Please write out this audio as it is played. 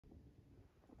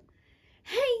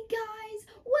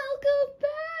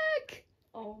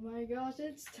Oh my gosh,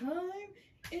 it's time.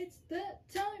 It's that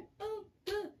time of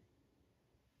the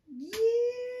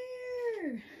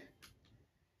year.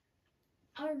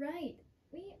 Alright,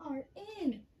 we are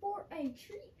in for a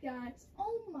treat, guys.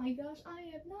 Oh my gosh, I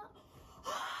have not.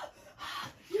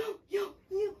 Yo.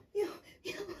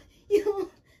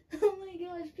 Oh my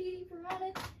gosh, Petey,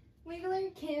 Piranha, Wiggler,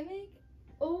 Kamek.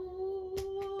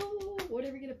 Oh, what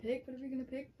are we gonna pick?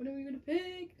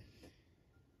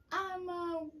 I'm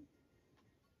a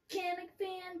Kamek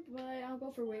fan, but I'll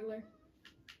go for Wiggler.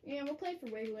 Yeah, we'll play for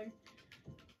Wiggler.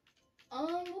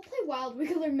 We'll play Wild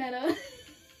Wiggler meta.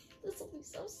 This will be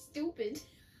so stupid.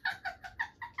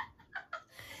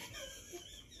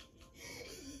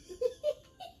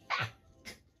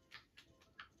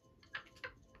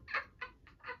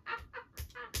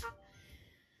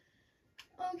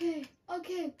 Okay.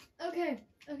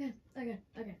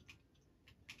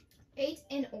 8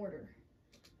 in order.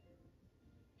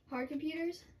 Hard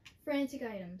computers, frantic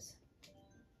items.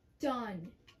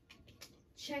 Done.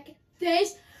 Check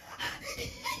this.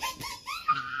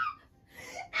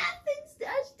 Athens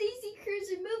Dash, Daisy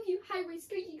Cruiser, Move You, Highway,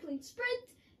 Squeaky Clean, Sprint,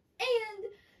 and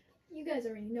you guys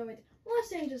already know it.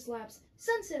 Los Angeles Laps,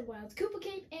 Sunset Wilds, Koopa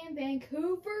Cape, and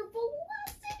Vancouver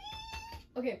Velocity.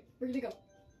 Okay, we're gonna go.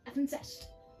 Athens Dash.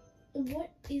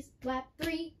 What is lap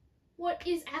 3? What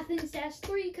is Athens Dash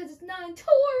 3? Because it's not in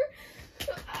tour.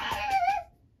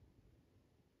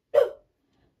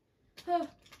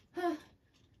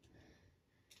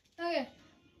 Okay.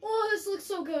 Oh, this looks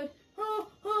so good.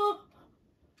 Oh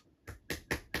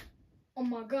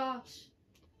my gosh.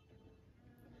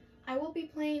 I will be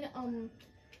playing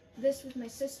this with my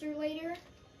sister later.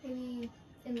 Maybe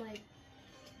in like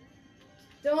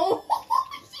don't. Oh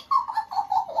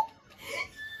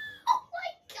my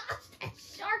gosh, that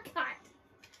shortcut.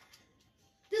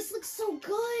 This looks so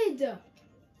good.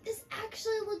 This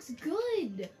actually looks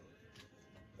good.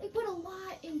 They put a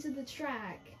lot into the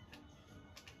track.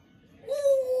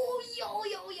 Ooh, yo.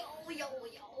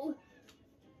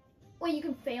 Wait, you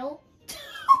can fail? What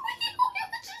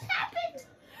just happened?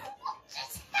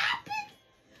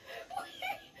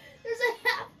 There's a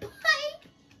half pipe.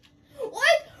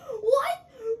 What?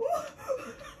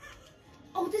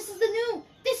 Oh, this is the new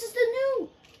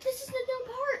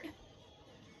part.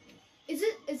 Is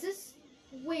this?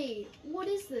 Wait, what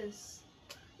is this?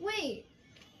 Wait.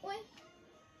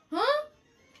 Huh?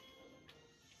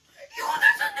 Yo,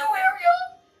 there's a new area!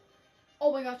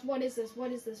 Oh my gosh, what is this?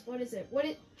 What is it? Whoa!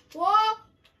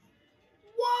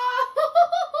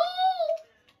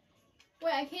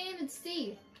 Wait, I can't even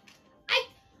see. I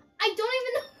don't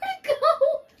even know where to go!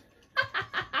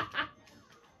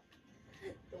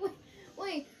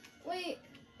 Wait,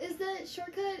 is that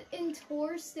shortcut in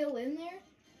Tour still in there?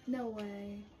 No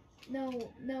way. No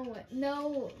way.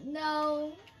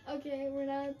 No. Okay, we're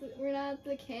not at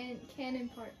the cannon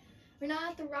part. We're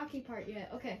not at the rocky part yet.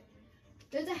 Okay.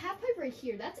 There's a half pipe right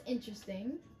here. That's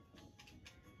interesting.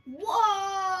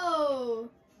 Whoa!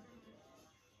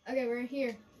 Okay, we're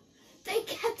here. They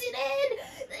kept it in!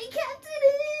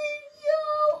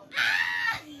 Yo!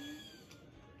 Ah!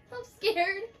 I'm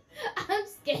scared.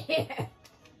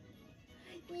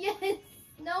 Yes.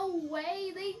 No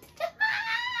way.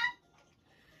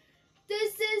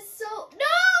 This is so...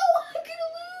 No! I'm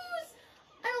gonna lose!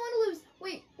 I don't want to lose.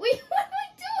 Wait, what am I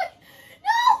doing?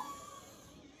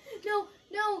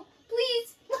 No,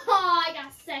 please. Oh, I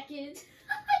got second.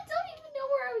 I don't even know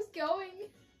where I was going.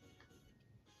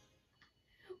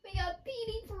 We got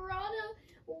Petey, Piranha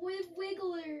with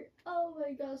Wiggler. Oh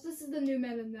my gosh, this is the new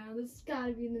meta now. This has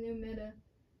gotta be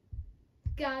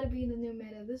the new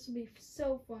meta. This would be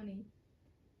so funny.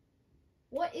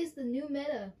 What is the new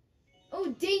meta? Oh,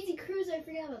 Daisy Cruiser, I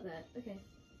forgot about that. Okay.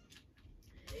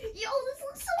 Yo, this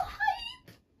looks so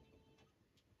hype!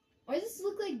 Why does this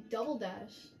look like Double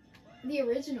Dash? The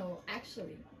original,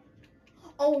 actually.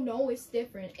 Oh no, it's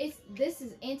different. This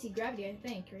is anti-gravity, I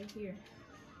think, right here.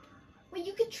 Wait,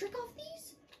 you can trick off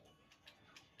these?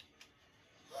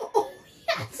 Oh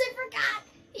yes, I forgot!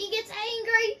 He gets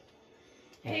angry!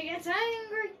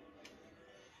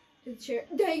 The chair,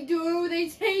 they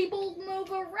both move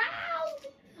around!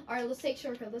 Alright, let's take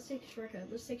shortcut. Yo!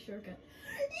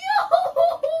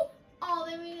 Oh,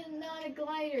 they made it not a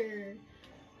glider.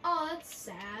 Oh, that's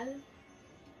sad.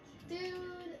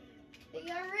 Dude, they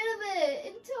got rid of it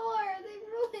in Tour. They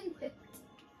ruined it.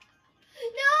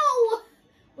 No!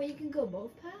 Wait, you can go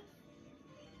both paths?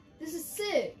 This is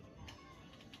sick.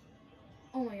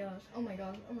 Oh my gosh.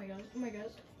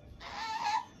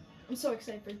 I'm so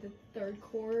excited for the third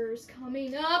quarters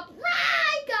coming up.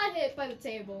 I got hit by the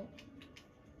table.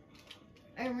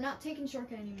 Alright, we're not taking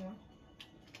shortcut anymore.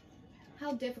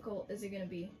 How difficult is it gonna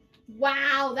be?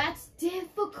 Wow, that's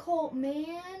difficult,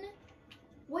 man.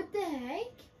 What the heck?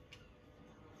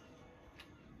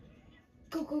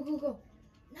 Go, go, go, go.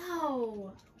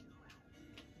 No.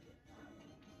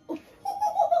 Yo.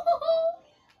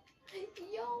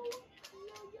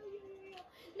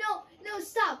 No,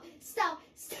 stop.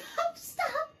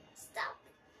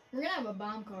 We're gonna have a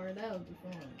bomb car. That would be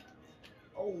fun.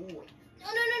 Oh. No.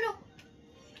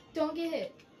 Don't get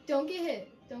hit. Don't get hit.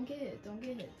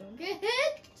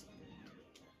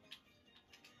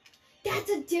 That's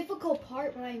a difficult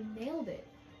part, but I nailed it.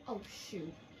 Oh,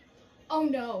 shoot. Oh,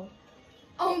 no.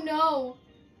 Oh,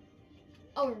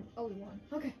 we won.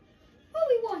 Okay. Oh,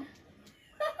 we won.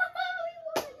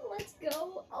 Let's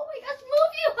go. Oh my gosh,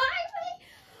 move you highway.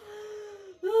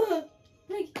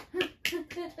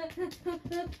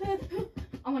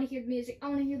 I want to hear the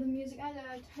music. I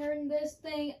gotta turn this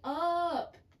thing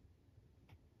up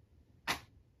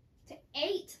to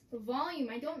 8 volume.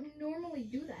 I don't normally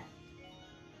do that.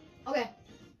 Okay.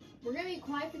 We're gonna be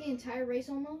quiet for the entire race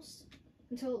almost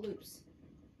until it loops.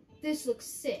 This looks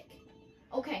sick.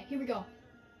 Okay, here we go.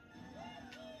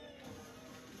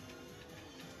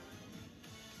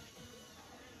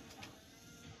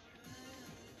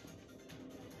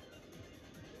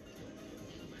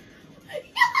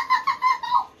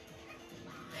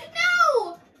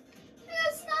 No! I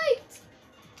got sniped!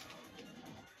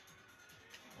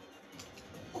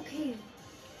 Okay,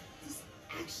 this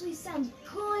actually sounds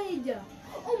good.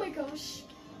 Oh my gosh.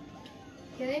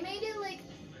 Okay, they made it like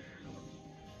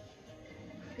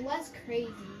less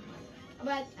crazy.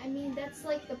 But I mean that's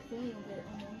like the point of it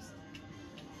almost.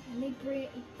 And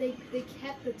they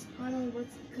kept the tunnel.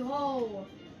 Let's go.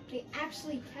 They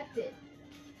actually kept it.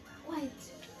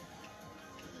 What?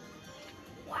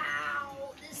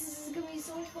 Wow, this is gonna be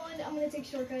so fun. I'm gonna take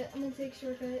shortcut.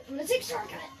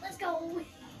 Let's go. Oh my god.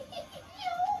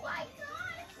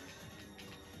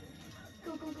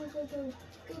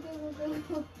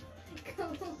 Go.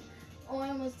 Oh, I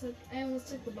almost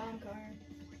took the bomb car.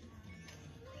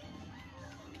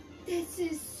 This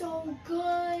is so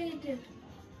good.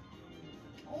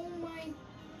 Oh my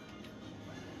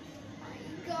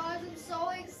gosh, I'm so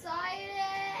excited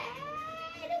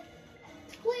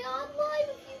to play online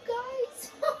with you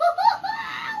guys.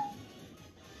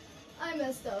 I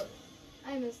messed up.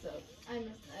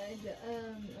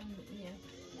 Yeah.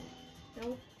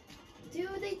 Nope. They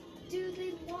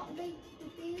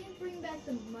didn't bring back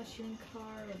the mushroom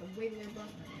car or the wiggler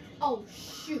bus. Oh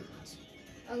shoot.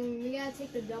 We gotta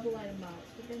take the double item box.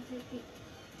 We're gonna take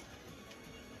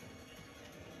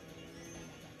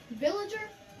the villager.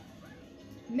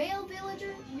 Male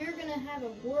villager, you're gonna have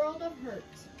a world of hurt.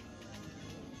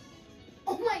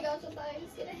 Oh my gosh, I thought I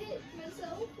was gonna hit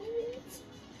myself.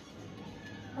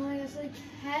 Oh my gosh, they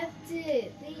kept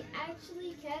it. They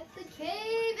actually kept the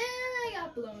cave and I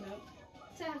got blown up.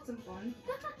 To have some fun.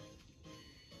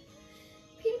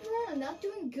 Peter Piranha not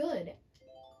doing good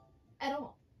at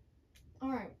all.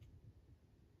 Alright.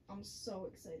 I'm so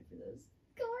excited for this.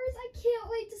 Cars, I can't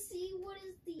wait to see what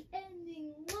is the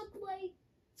ending look like.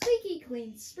 Squeaky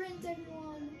clean sprint,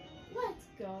 everyone. Let's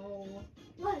go.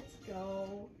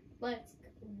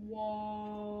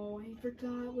 Whoa, I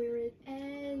forgot where it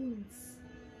ends.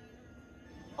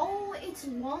 Oh, it's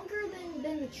longer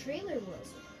than the trailer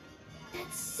was.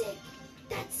 That's sick.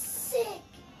 This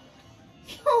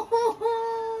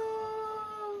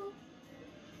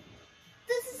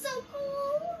is so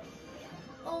cool.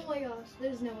 Oh my gosh,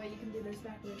 there's no way you can do this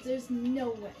backwards. There's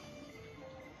no way.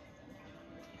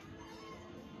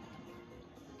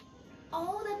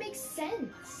 Oh, that makes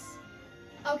sense.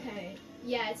 Okay,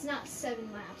 yeah, it's not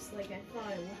 7 laps like I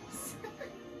thought it was.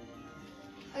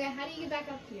 Okay, how do you get back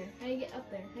up here? How do you get up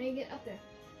there?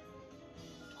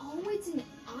 Oh, it's an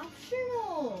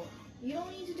optional. You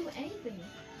don't need to do anything.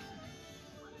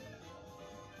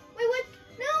 Wait, what?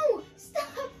 No!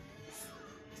 Stop!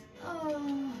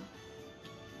 Oh.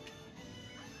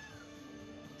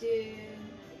 Dude.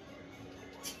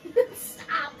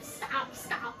 Stop.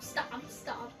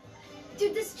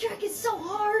 Dude, this track is so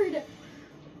hard.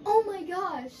 Oh my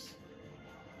gosh.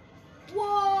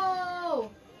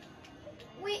 Whoa.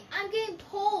 Wait, I'm getting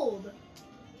pulled.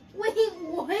 Wait,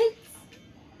 what?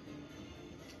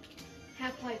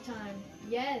 Half-pipe time.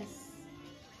 Yes.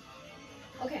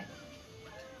 Okay.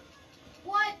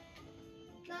 What?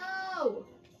 No.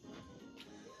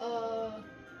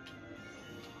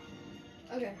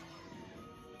 Okay.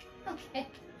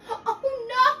 Oh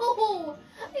no!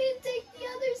 I didn't take the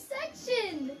other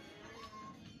section.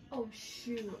 Oh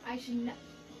shoot! I should not.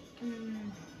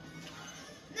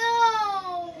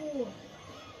 No!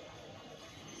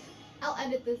 I'll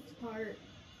edit this part.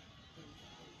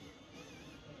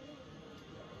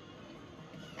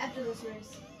 after this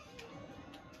race.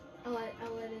 I'll let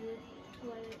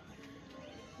it.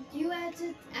 You had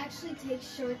to actually take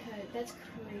shortcut. That's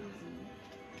crazy.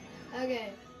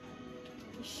 Okay.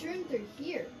 Shroom through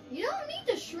here. You don't need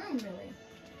to shroom, really.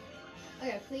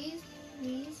 Okay, please.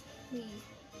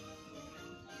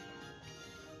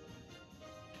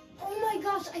 Oh my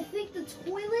gosh, I think the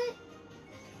toilet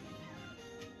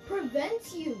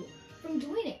prevents you from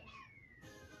doing it.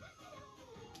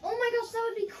 Oh my gosh, that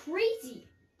would be crazy.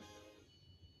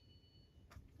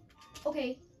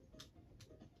 Okay.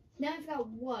 Now I've got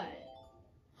what?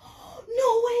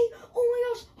 No way! Oh my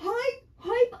gosh! Hype!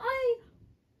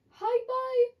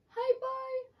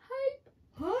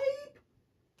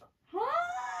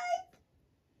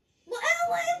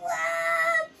 LA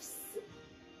Labs!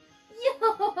 Yo!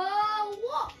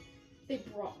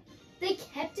 What? They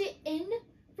kept it in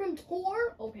from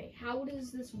tour? Okay, how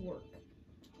does this work?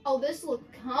 Oh, this looks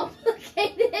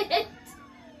complicated.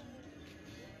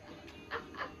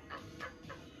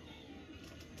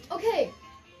 Okay,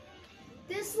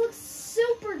 this looks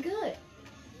super good.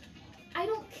 I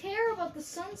don't care about the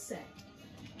sunset.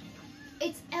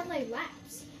 It's LA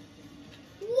Labs.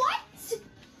 What?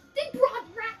 They brought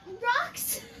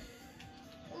rocks?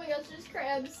 Oh my gosh, there's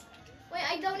crabs. Wait,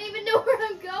 I don't even know where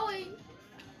I'm going.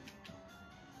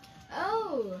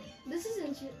 Oh, this is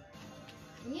interesting.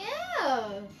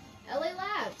 Yeah, LA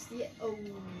Labs. Yeah. Oh,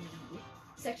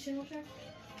 sectional track?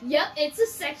 Yep, it's a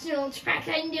sectional track.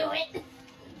 I knew it.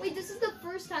 Wait, this is the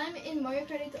first time in Mario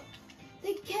Kart 8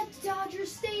 they kept Dodger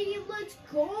Stadium. Let's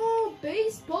go,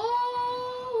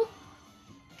 baseball!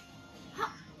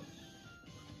 Ha.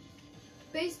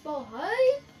 Baseball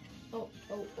hype? Oh.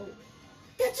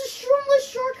 That's a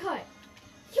shroomless shortcut.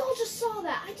 Y'all just saw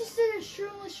that. I just did a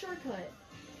shroomless shortcut.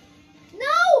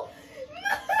 No!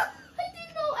 I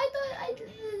didn't know. I thought I did.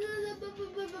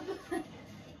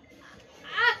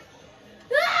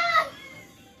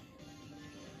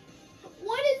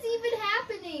 What is even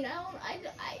happening?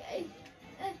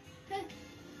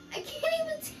 I can't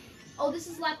even. Oh, this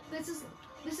is LA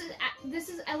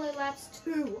Labs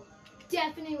 2.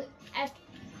 Definitely.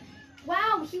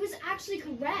 Wow, he was actually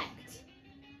correct.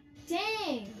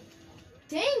 Dang,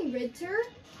 Ritter.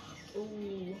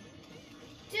 Ooh.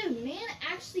 Dude, man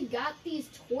actually got these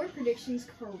tour predictions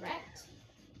correct.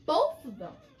 Both of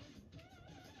them.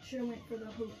 Should've went for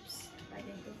the hoops. I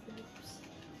didn't go for the hoops.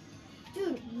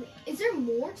 Dude, is there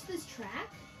more to this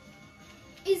track?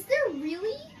 Is there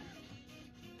really?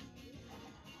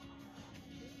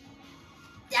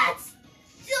 That's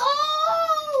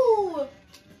so...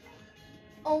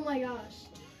 Oh my gosh.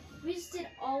 We just did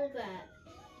all of that.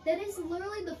 That is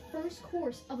literally the first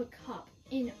course of a cup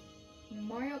in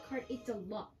Mario Kart 8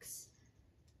 Deluxe.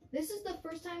 This is the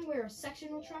first time where a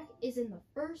sectional track is in the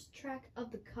first track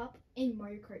of the cup in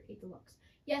Mario Kart 8 Deluxe.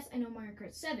 Yes, I know Mario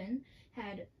Kart 7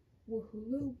 had Woohoo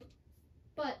Loop,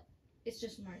 but it's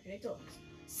just Mario Kart 8 Deluxe.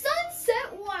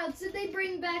 Sunset Wilds! Did they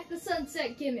bring back the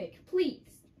sunset gimmick?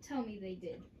 Please, tell me they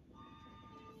did.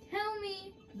 Tell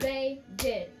me they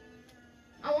did.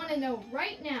 I want to know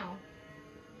right now.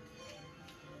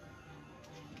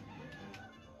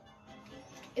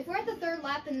 If we're at the third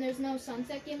lap and there's no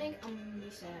sunset gimmick, I'm gonna be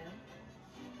sad.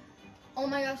 Oh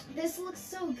my gosh, this looks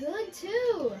so good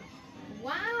too.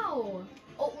 Wow.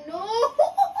 Oh no.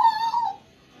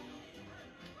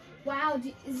 Wow,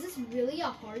 is this really a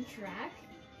hard track?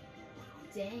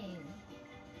 Dang.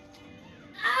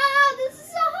 Ah, this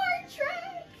is a hard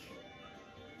track.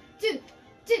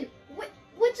 Dude,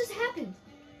 what just happened?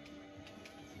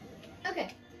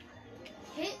 Okay.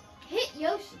 Hit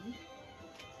Yoshi.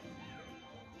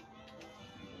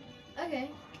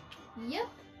 Okay. Yep.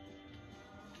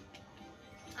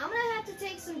 I'm gonna have to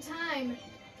take some time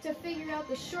to figure out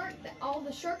all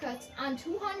the shortcuts on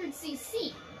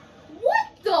 200cc.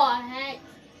 What the heck?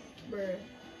 Bruh.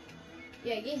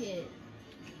 Yeah, get hit.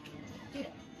 Dude,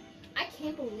 I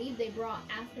can't believe they brought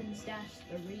Athens Dash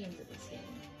 3 into this game.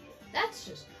 That's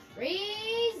just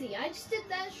crazy. I just did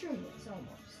that shroomless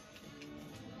almost.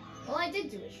 Well, I did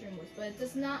do it shroomless, but it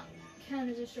does not count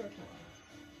as a shortcut.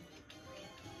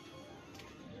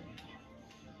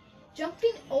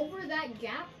 Jumping over that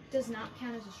gap does not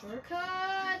count as a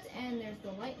shortcut. And there's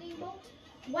the lightning bolt.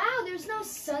 Wow, there's no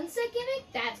sunset gimmick?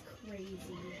 That's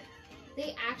crazy.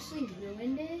 They actually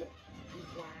ruined it?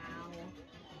 Wow.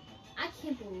 I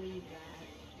can't believe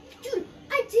that. Dude,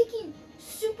 I'm taking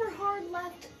super hard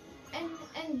left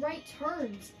and right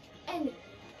turns. And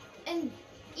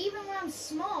even when I'm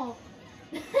small,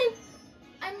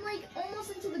 I'm like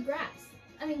almost into the grass.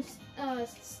 I mean,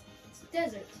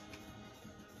 desert.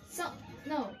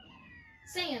 No,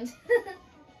 sand.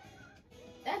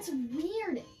 That's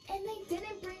weird. And they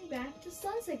didn't bring back the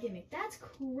sunset gimmick. That's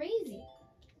crazy.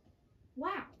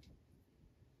 Wow.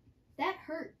 That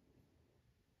hurt.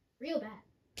 Real bad.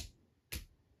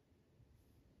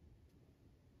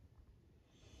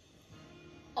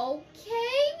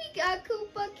 Okay, we got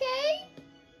Koopa Cape.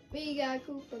 We got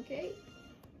Koopa Cape.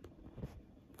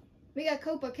 We got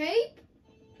Koopa Cape.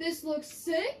 This looks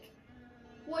sick.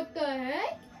 What the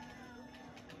heck?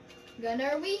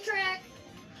 Gunner Wii track.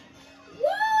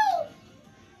 Whoa!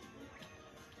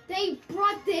 They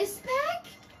brought this back?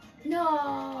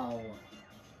 No.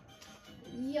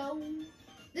 Yo.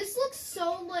 This looks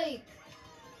so like...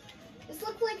 This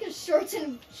looks like a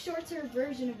shorter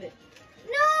version of it.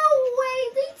 No way!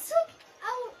 They took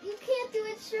out... You can't do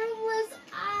it shirtless.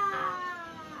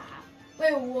 Ah!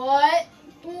 Wait, what?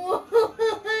 What?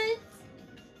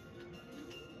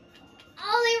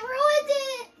 Oh, they ruined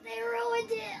it! They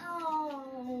ruined it!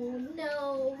 Oh,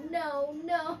 no, no,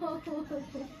 no.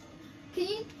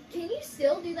 Can you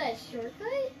still do that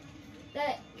shortcut?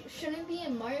 That shouldn't be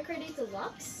in Mario Kart 8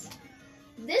 Deluxe?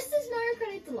 This is Mario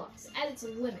Kart 8 Deluxe at its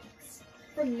limits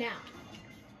from now.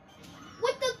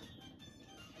 What the?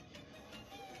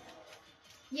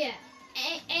 Yeah,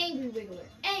 Angry Wiggler.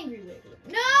 Angry Wiggler.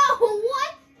 No!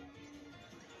 What?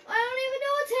 I don't even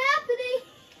know what's happening.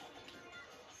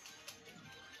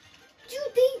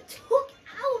 Dude, they took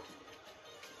out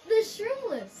the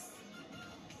Shroomless.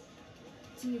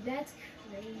 Dude, that's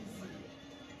crazy.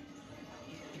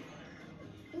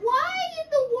 Why in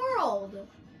the world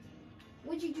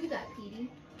would you do that, Petey?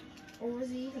 Or was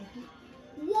it even Petey?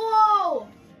 Whoa!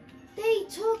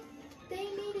 They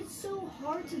made it so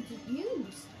hard to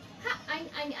use.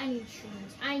 I need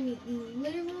shrooms. I need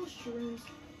literal shrooms.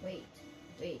 Wait.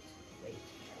 They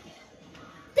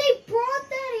brought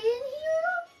that in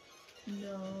here?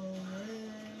 No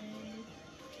way.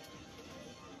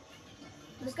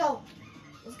 Let's go.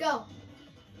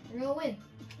 We're gonna win.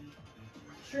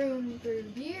 Shroom through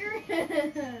here.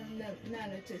 No, not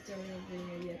a tutorial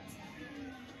video yet.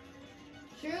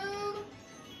 Shroom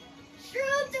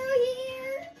through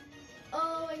here.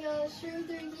 Oh my gosh, shroom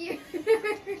through here.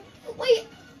 Wait,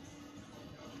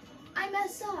 I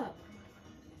messed up.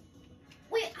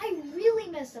 Wait, I really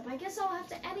messed up. I guess I'll have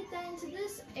to edit that into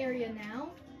this area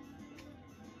now.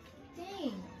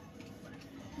 Dang.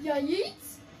 Yeet.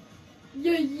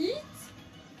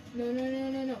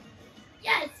 No.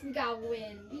 Yes, we got a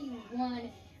win. We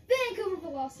won Vancouver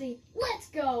Velocity. Let's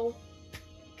go.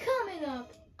 Coming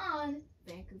up on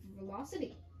Vancouver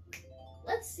Velocity.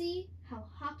 Let's see how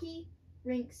hockey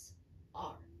rinks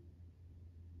are.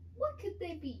 What could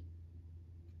they be?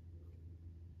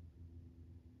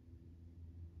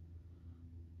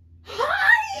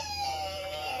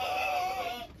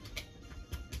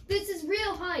 This is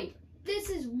real hype. This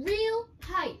is real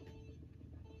hype.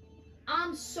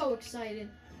 I'm so excited.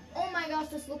 Oh my gosh,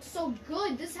 this looks so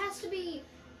good. This has to be,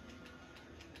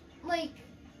 like,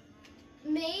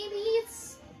 maybe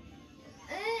it's,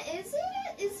 is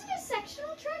it a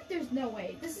sectional track? There's no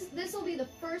way. This will be the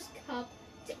first cup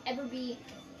to ever be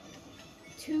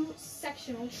 2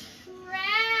 sectional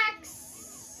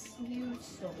tracks. You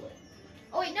stole it.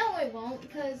 Oh wait, no it won't,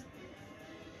 because,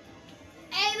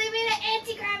 hey, they made an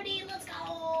anti-gravity. Let's go.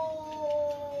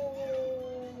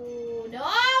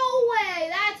 No way,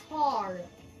 that's hard.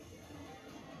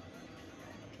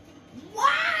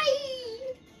 Why?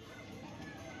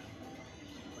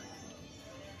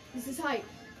 This is hype.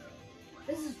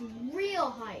 This is real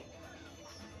hype.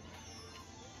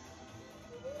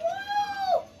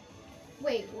 Whoa!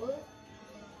 Wait, what?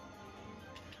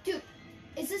 Dude,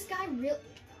 is this guy real?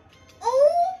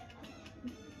 Oh!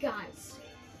 Guys,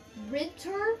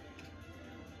 Ritter,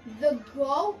 the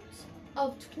GOAT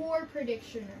of tour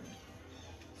predictioners.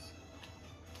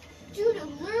 Dude,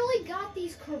 literally got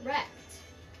these correct.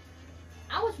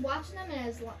 I was watching them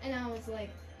and I was like,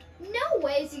 no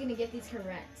way is he gonna get these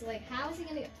correct. Like, how is he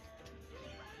gonna get?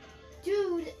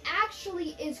 Dude,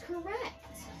 actually is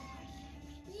correct.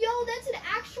 Yo, that's an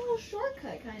actual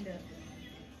shortcut, kind of.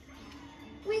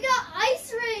 We got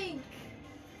Ice Rink.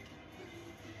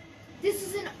 This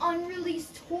is an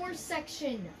unreleased tour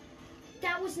section.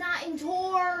 That was not in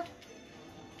tour.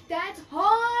 That's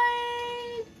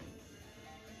hype.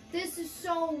 This is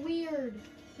so weird.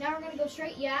 Now we're gonna go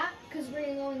straight, yeah? Because we're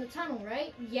gonna go in the tunnel,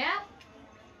 right? Yeah,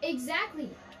 exactly.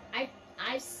 I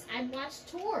watched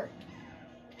tour.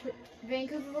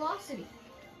 Vancouver Velocity.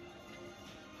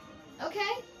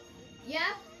 Okay.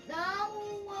 Yeah. No.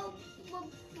 Whoa.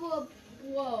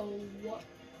 What?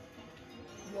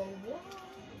 Whoa.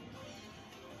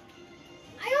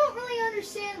 I don't really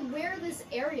understand where this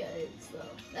area is,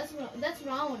 though. That's what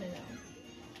I want to know.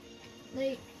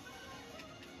 Like,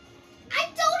 I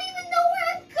don't even know where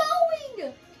I'm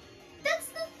going! That's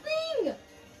the thing!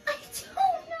 I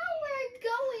don't know where I'm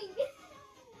going!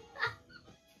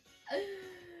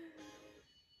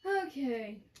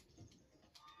 Okay.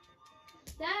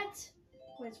 That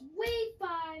was wave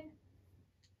 5.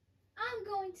 I'm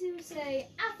going to say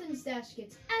Athens Dash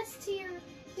gets S tier,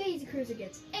 Daisy Cruiser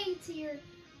gets A tier,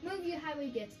 Move You Highway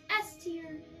gets S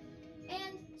tier,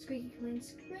 and Squeaky Clean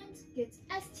Sprint gets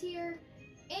S tier,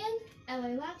 and LA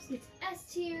Laps gets S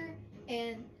tier,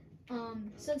 and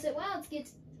Sunset Wilds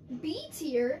gets B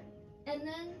tier, and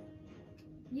then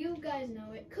you guys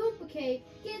know it, Koopa Cave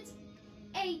gets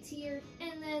A tier,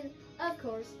 and then of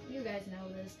course you guys know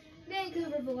this,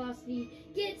 Vancouver Velocity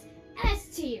gets S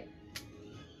tier.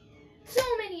 So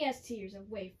many S tiers of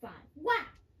wave 5. Wow!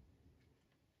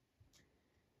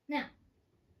 Now,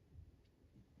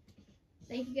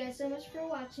 thank you guys so much for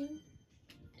watching,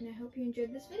 and I hope you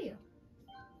enjoyed this video.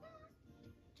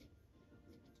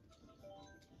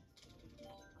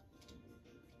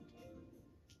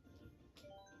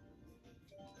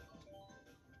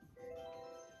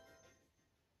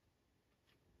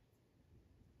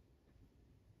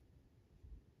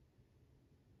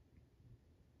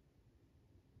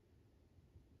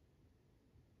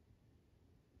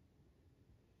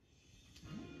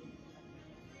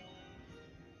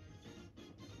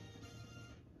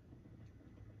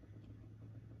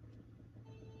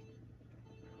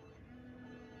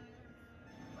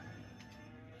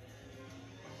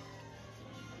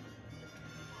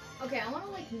 Okay, I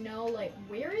want to know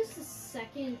where is the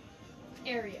second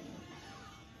area?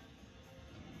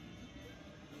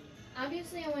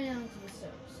 Obviously I went out to the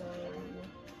soap, so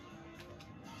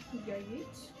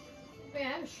yikes. Wait, I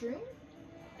have a shroom?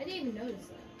 I didn't even notice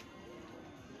that.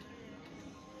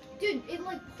 Dude, it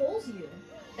pulls you.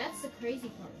 That's the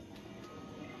crazy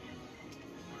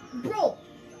part. Bro,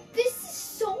 this is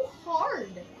so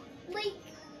hard.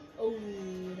 Oh,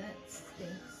 that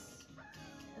stinks.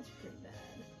 That's pretty bad.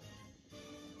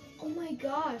 Oh my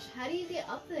gosh, how do you get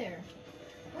up there?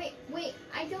 Wait,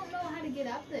 I don't know how to get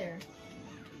up there.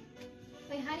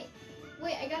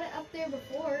 Wait, I got it up there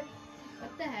before.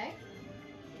 What the heck?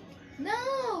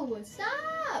 No,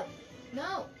 stop!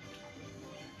 No.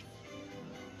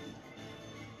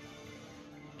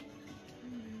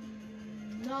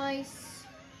 Nice.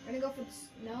 We're gonna go for the,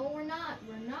 no, we're not.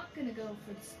 We're not gonna go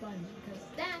for the sponge because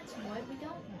that's what we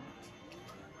don't want.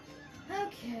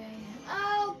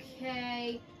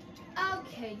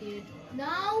 Okay, dude.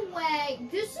 No way.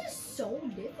 This is so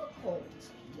difficult.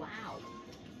 Wow.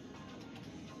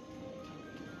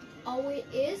 Oh, it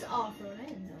is off-road. I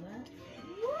didn't know that.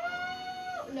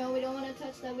 Woo! No, we don't want to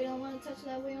touch that. We don't want to touch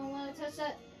that. We don't want to touch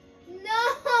that. No!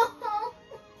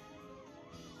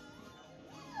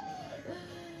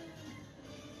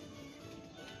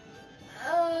 I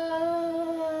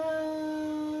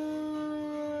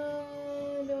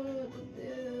don't know what to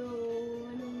do. I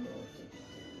don't know what to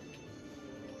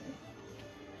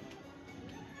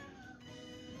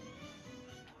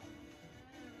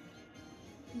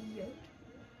do. Yup.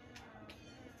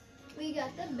 We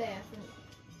got the bathroom.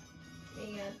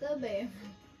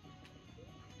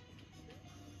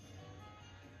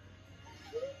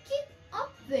 Get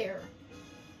up there.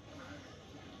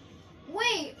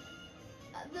 Wait.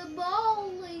 The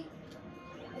ball, wait,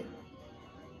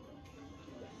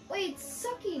 it's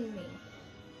sucking me.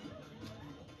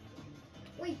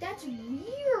 Wait, that's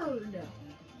weird.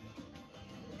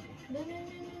 No, we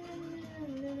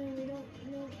don't,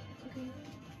 no, okay.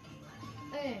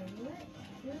 Okay,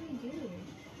 what do we do?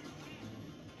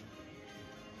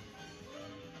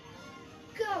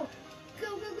 Go! Go!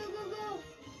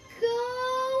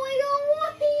 I don't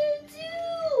want you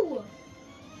to!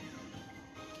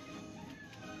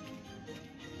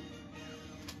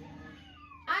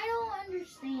 I don't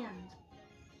understand.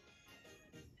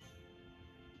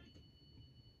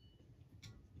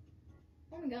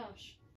 Oh my gosh.